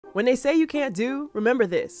When they say you can't do, remember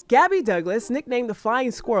this. Gabby Douglas, nicknamed the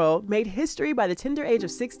Flying Squirrel, made history by the tender age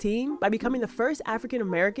of 16 by becoming the first African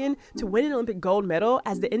American to win an Olympic gold medal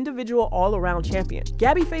as the individual all-around champion.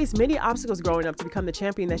 Gabby faced many obstacles growing up to become the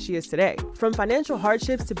champion that she is today. From financial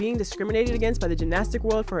hardships to being discriminated against by the gymnastic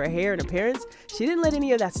world for her hair and appearance, she didn't let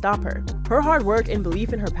any of that stop her. Her hard work and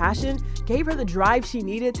belief in her passion gave her the drive she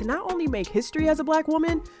needed to not only make history as a Black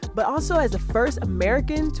woman, but also as the first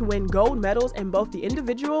American to win gold medals in both the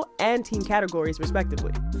individual and team categories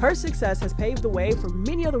respectively. Her success has paved the way for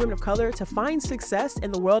many other women of color to find success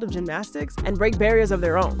in the world of gymnastics and break barriers of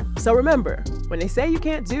their own. So remember, when they say you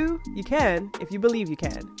can't do, you can if you believe you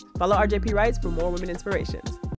can. Follow RJP Writes for more women inspirations.